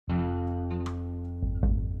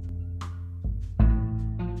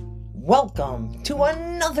Welcome to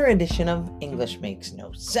another edition of English Makes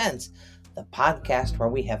No Sense, the podcast where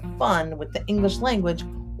we have fun with the English language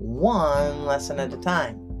one lesson at a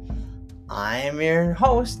time. I'm your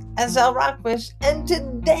host, SL Rockfish, and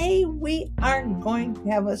today we are going to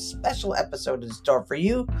have a special episode in store for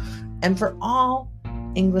you and for all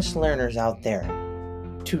English learners out there.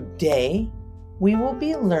 Today, we will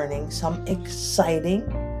be learning some exciting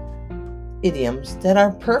idioms that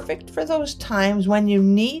are perfect for those times when you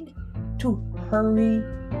need to hurry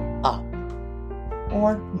up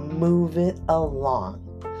or move it along.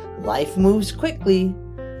 Life moves quickly,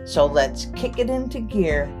 so let's kick it into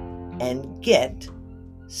gear and get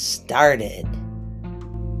started.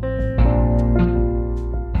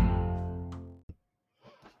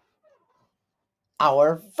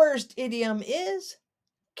 Our first idiom is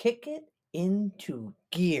kick it into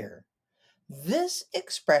gear. This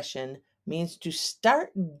expression means to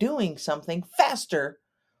start doing something faster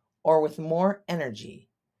or with more energy.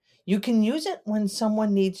 You can use it when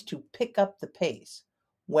someone needs to pick up the pace,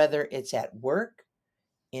 whether it's at work,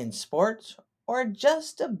 in sports, or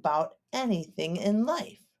just about anything in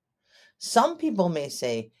life. Some people may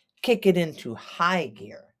say, kick it into high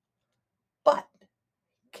gear, but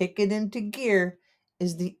kick it into gear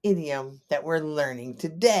is the idiom that we're learning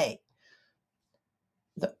today.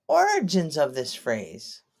 The origins of this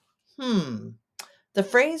phrase. The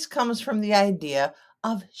phrase comes from the idea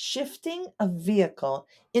of shifting a vehicle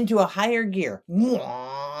into a higher gear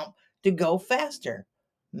to go faster,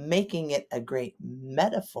 making it a great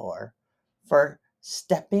metaphor for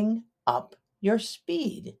stepping up your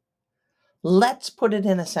speed. Let's put it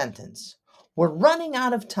in a sentence. We're running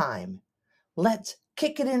out of time. Let's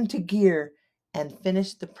kick it into gear and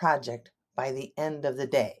finish the project by the end of the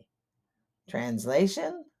day.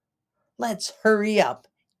 Translation? Let's hurry up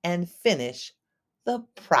and finish the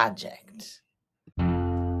project.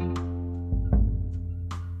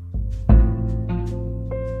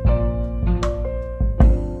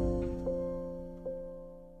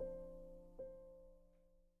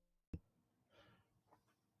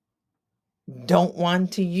 Don't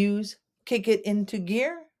want to use kick it into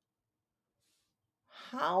gear?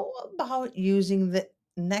 How about using the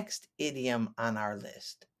next idiom on our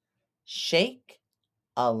list? Shake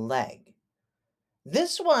a leg.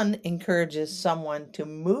 This one encourages someone to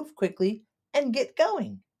move quickly and get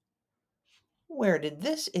going. Where did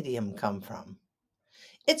this idiom come from?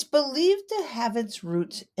 It's believed to have its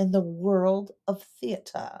roots in the world of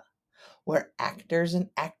theater, where actors and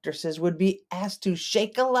actresses would be asked to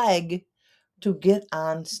shake a leg to get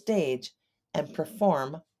on stage and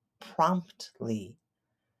perform promptly.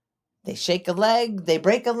 They shake a leg, they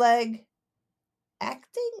break a leg.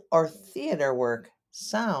 Acting or theater work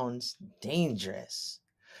sounds dangerous.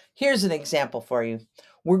 Here's an example for you.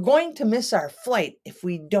 We're going to miss our flight if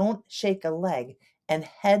we don't shake a leg and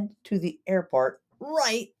head to the airport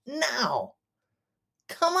right now.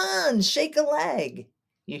 Come on, shake a leg.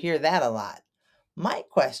 You hear that a lot. My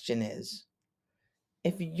question is,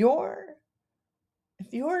 if your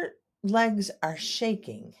legs are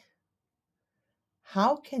shaking,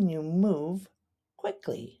 how can you move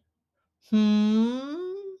quickly?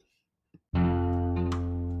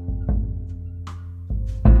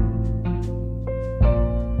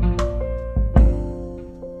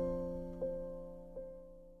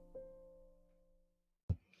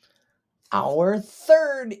 Our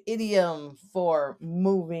third idiom for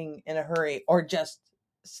moving in a hurry, or just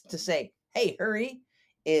to say, hey, hurry,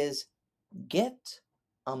 is get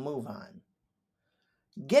a move on.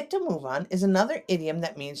 Get to move on is another idiom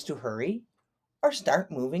that means to hurry or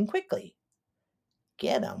start moving quickly.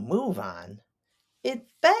 Get a move on. It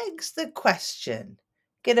begs the question,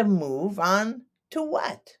 get a move on to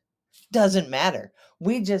what? Doesn't matter.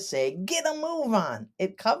 We just say, get a move on.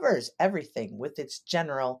 It covers everything with its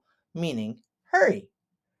general meaning, hurry.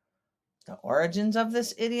 The origins of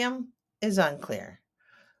this idiom is unclear,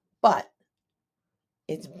 but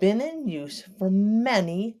it's been in use for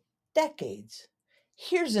many decades.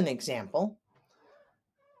 Here's an example.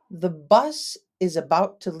 The bus is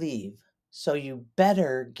about to leave, so you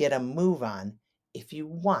better get a move on if you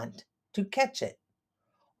want to catch it.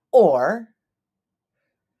 Or,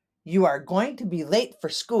 you are going to be late for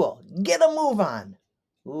school. Get a move on.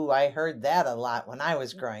 Ooh, I heard that a lot when I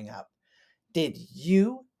was growing up. Did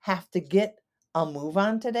you have to get a move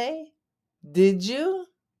on today? Did you?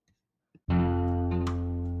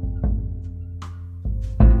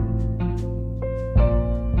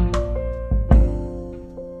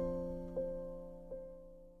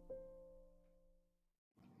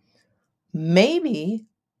 Maybe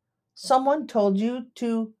someone told you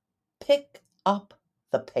to pick up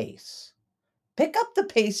the pace. Pick up the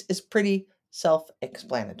pace is pretty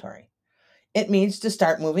self-explanatory. It means to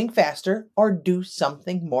start moving faster or do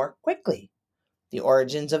something more quickly. The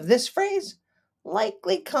origins of this phrase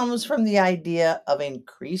likely comes from the idea of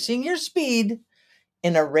increasing your speed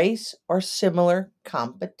in a race or similar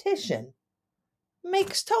competition.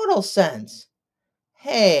 Makes total sense.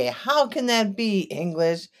 Hey, how can that be,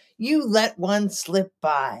 English? You let one slip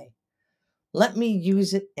by. Let me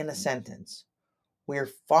use it in a sentence. We're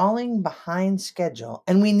falling behind schedule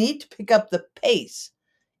and we need to pick up the pace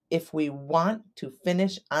if we want to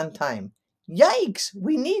finish on time. Yikes,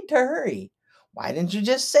 we need to hurry. Why didn't you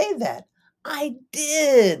just say that? I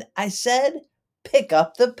did. I said, pick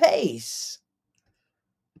up the pace.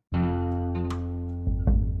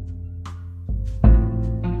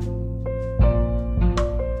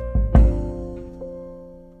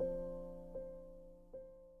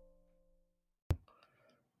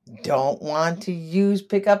 Don't want to use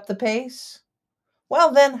pick up the pace?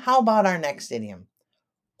 Well, then, how about our next idiom?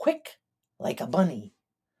 Quick like a bunny.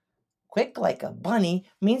 Quick like a bunny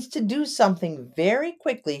means to do something very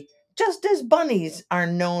quickly, just as bunnies are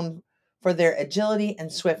known for their agility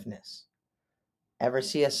and swiftness. Ever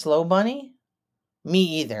see a slow bunny? Me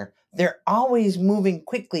either. They're always moving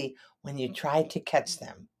quickly when you try to catch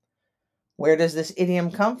them. Where does this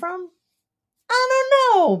idiom come from? I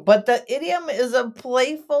don't know, but the idiom is a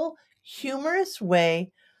playful, humorous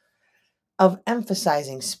way of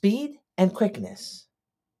emphasizing speed and quickness.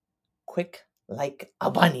 Quick like a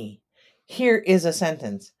bunny. Here is a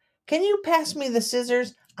sentence. Can you pass me the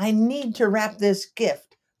scissors? I need to wrap this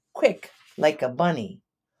gift quick like a bunny.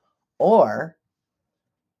 Or,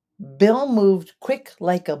 Bill moved quick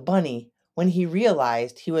like a bunny when he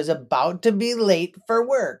realized he was about to be late for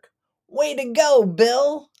work. Way to go,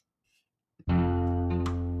 Bill!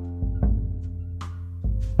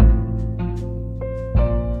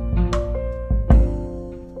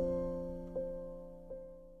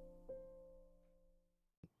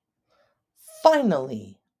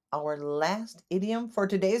 Finally, our last idiom for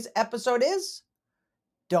today's episode is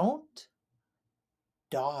don't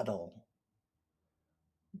dawdle.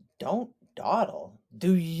 Don't dawdle.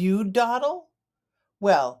 Do you dawdle?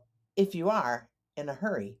 Well, if you are in a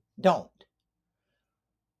hurry, don't.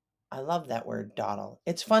 I love that word dawdle.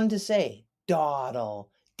 It's fun to say.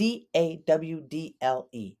 Dawdle.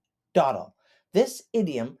 Dawdle. Dawdle. This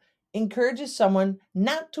idiom encourages someone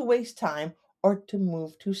not to waste time or to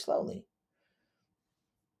move too slowly.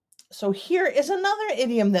 So here is another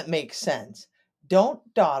idiom that makes sense. Don't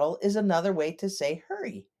dawdle is another way to say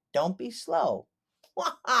hurry. Don't be slow.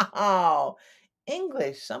 Wow!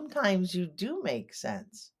 English, sometimes you do make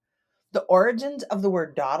sense. The origins of the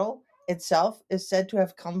word dawdle itself is said to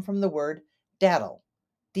have come from the word daddle,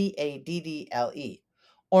 Daddle,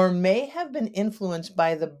 or may have been influenced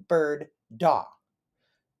by the bird daw.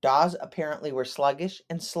 Daws apparently were sluggish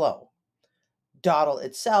and slow. Dawdle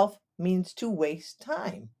itself means to waste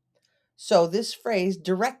time. So this phrase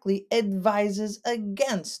directly advises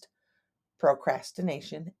against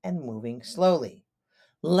procrastination and moving slowly.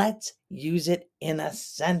 Let's use it in a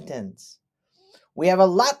sentence. We have a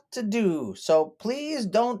lot to do, so please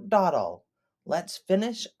don't dawdle. Let's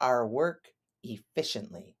finish our work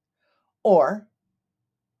efficiently. Or,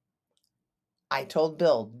 I told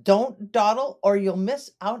Bill, don't dawdle or you'll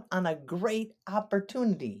miss out on a great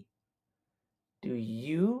opportunity. Do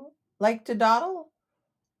you like to dawdle?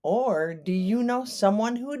 Or do you know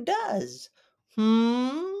someone who does?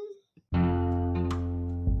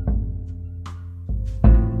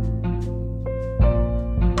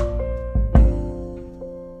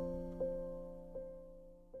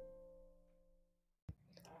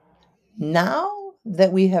 Now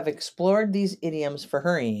that we have explored these idioms for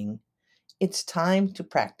hurrying, it's time to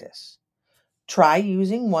practice. Try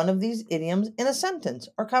using one of these idioms in a sentence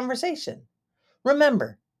or conversation.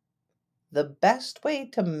 Remember, the best way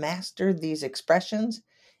to master these expressions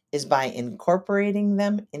is by incorporating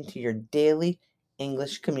them into your daily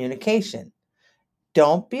English communication.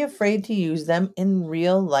 Don't be afraid to use them in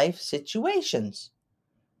real life situations.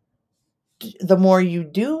 The more you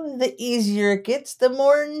do, the easier it gets, the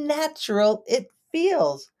more natural it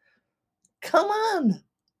feels. Come on,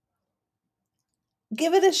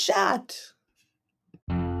 give it a shot.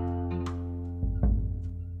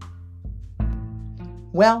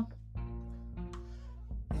 Well,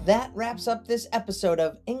 that wraps up this episode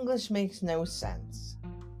of English Makes No Sense.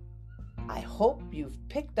 I hope you've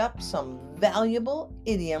picked up some valuable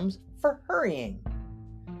idioms for hurrying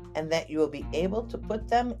and that you will be able to put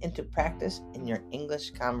them into practice in your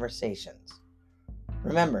English conversations.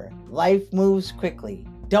 Remember, life moves quickly.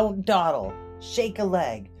 Don't dawdle. Shake a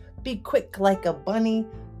leg. Be quick like a bunny.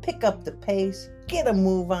 pick up the pace, get a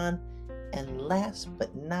move on, and last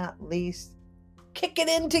but not least, kick it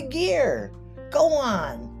into gear. Go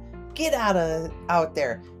on, get out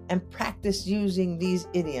there and practice using these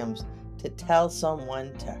idioms to tell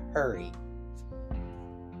someone to hurry.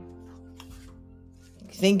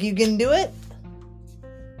 Think you can do it?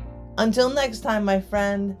 Until next time, my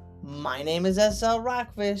friend, my name is SL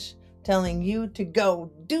Rockfish, telling you to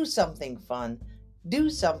go do something fun, do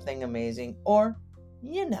something amazing, or,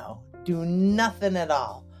 do nothing at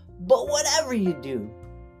all. But whatever you do,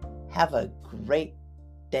 have a great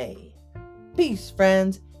day. Peace,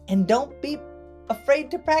 friends, and don't be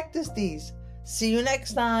afraid to practice these. See you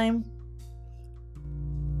next time.